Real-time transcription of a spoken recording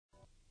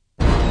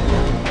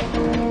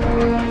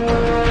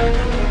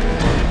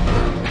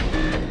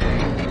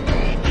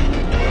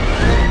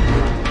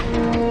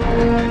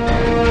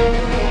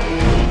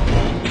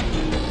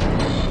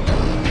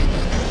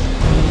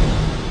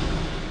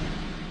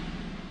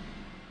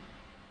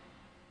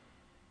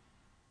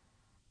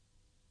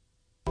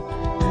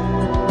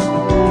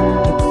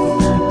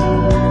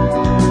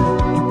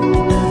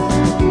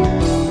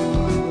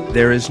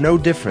There is no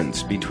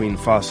difference between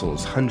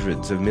fossils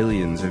hundreds of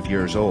millions of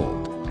years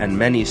old and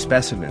many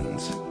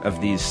specimens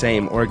of these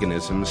same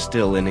organisms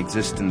still in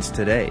existence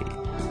today.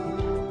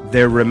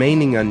 Their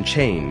remaining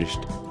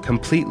unchanged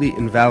completely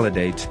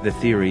invalidates the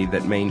theory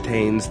that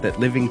maintains that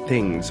living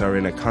things are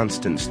in a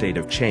constant state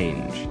of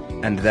change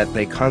and that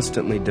they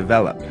constantly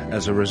develop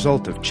as a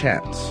result of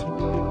chance.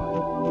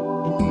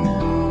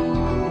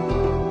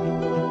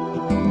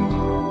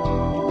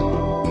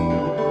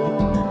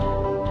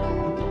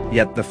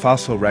 Yet the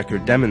fossil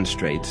record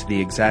demonstrates the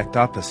exact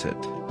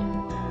opposite.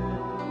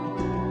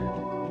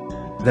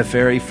 The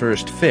very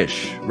first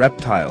fish,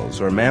 reptiles,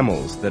 or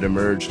mammals that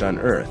emerged on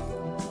Earth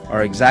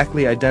are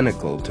exactly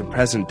identical to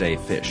present-day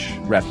fish,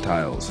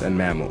 reptiles, and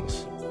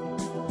mammals.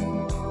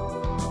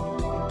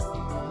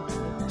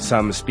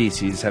 Some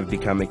species have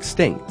become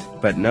extinct,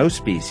 but no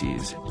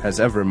species has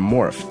ever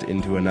morphed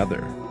into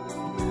another.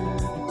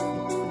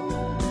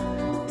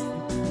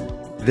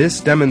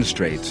 This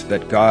demonstrates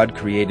that God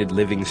created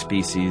living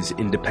species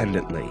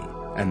independently,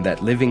 and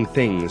that living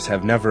things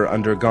have never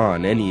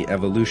undergone any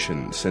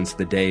evolution since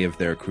the day of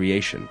their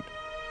creation.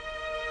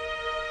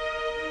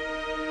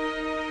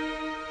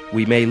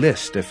 We may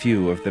list a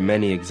few of the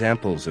many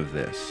examples of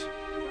this.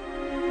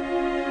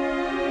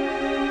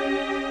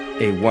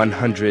 A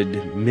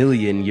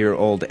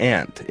 100-million-year-old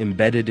ant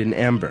embedded in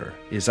amber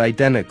is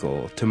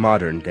identical to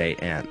modern-day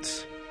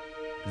ants.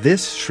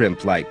 This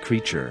shrimp-like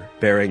creature,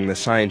 bearing the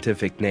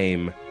scientific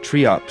name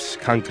Triops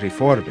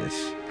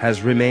cancriformis,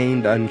 has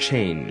remained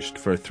unchanged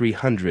for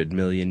 300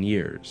 million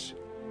years.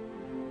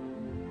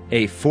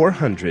 A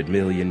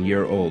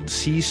 400-million-year-old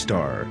sea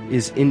star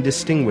is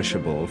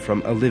indistinguishable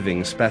from a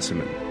living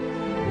specimen.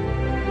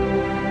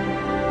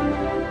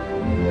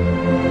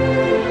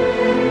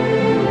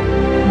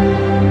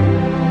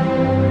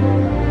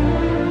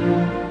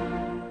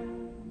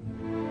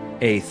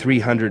 A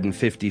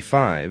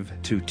 355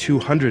 to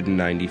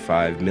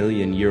 295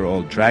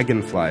 million-year-old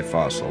dragonfly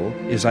fossil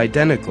is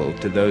identical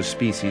to those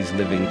species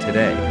living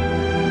today.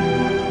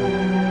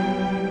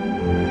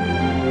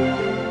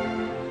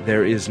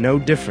 There is no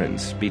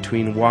difference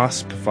between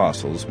wasp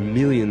fossils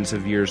millions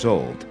of years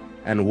old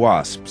and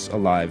wasps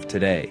alive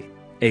today.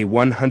 A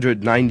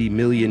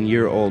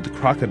 190-million-year-old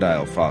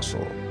crocodile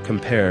fossil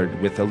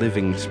compared with a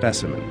living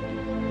specimen.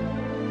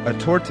 A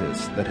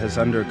tortoise that has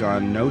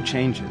undergone no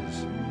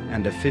changes,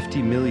 and a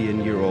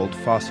 50-million-year-old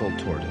fossil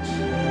tortoise.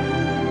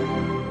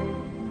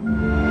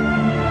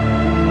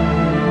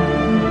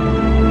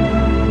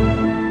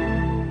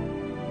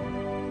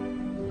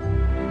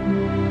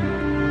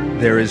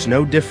 There is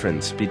no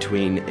difference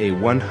between a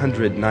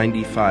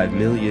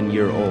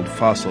 195-million-year-old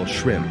fossil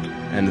shrimp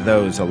and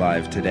those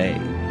alive today.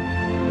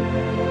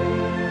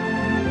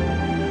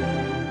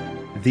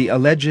 The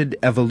alleged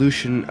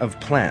evolution of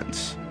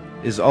plants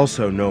is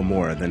also no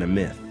more than a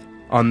myth.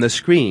 On the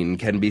screen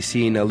can be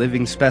seen a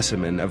living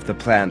specimen of the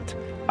plant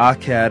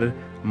Acer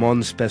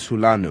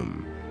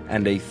monspesulanum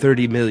and a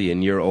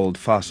 30-million-year-old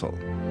fossil.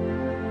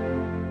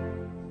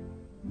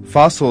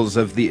 Fossils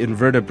of the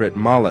invertebrate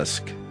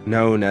mollusk,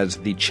 known as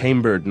the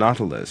chambered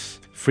nautilus,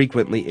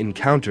 frequently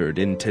encountered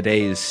in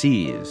today's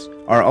seas,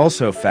 are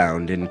also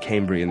found in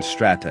Cambrian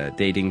strata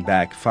dating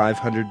back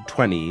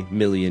 520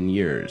 million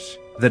years.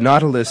 The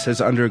nautilus has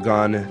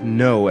undergone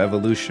no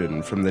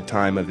evolution from the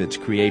time of its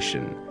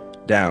creation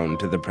down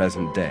to the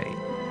present day.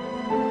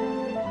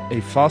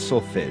 A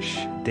fossil fish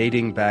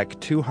dating back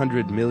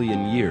 200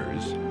 million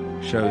years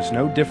shows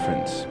no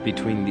difference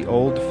between the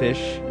old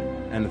fish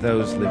and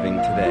those living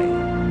today.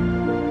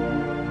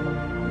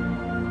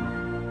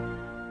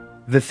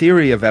 The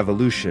theory of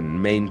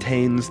evolution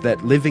maintains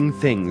that living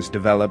things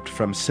developed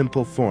from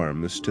simple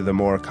forms to the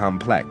more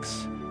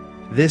complex.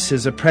 This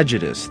is a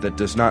prejudice that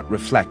does not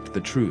reflect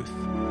the truth.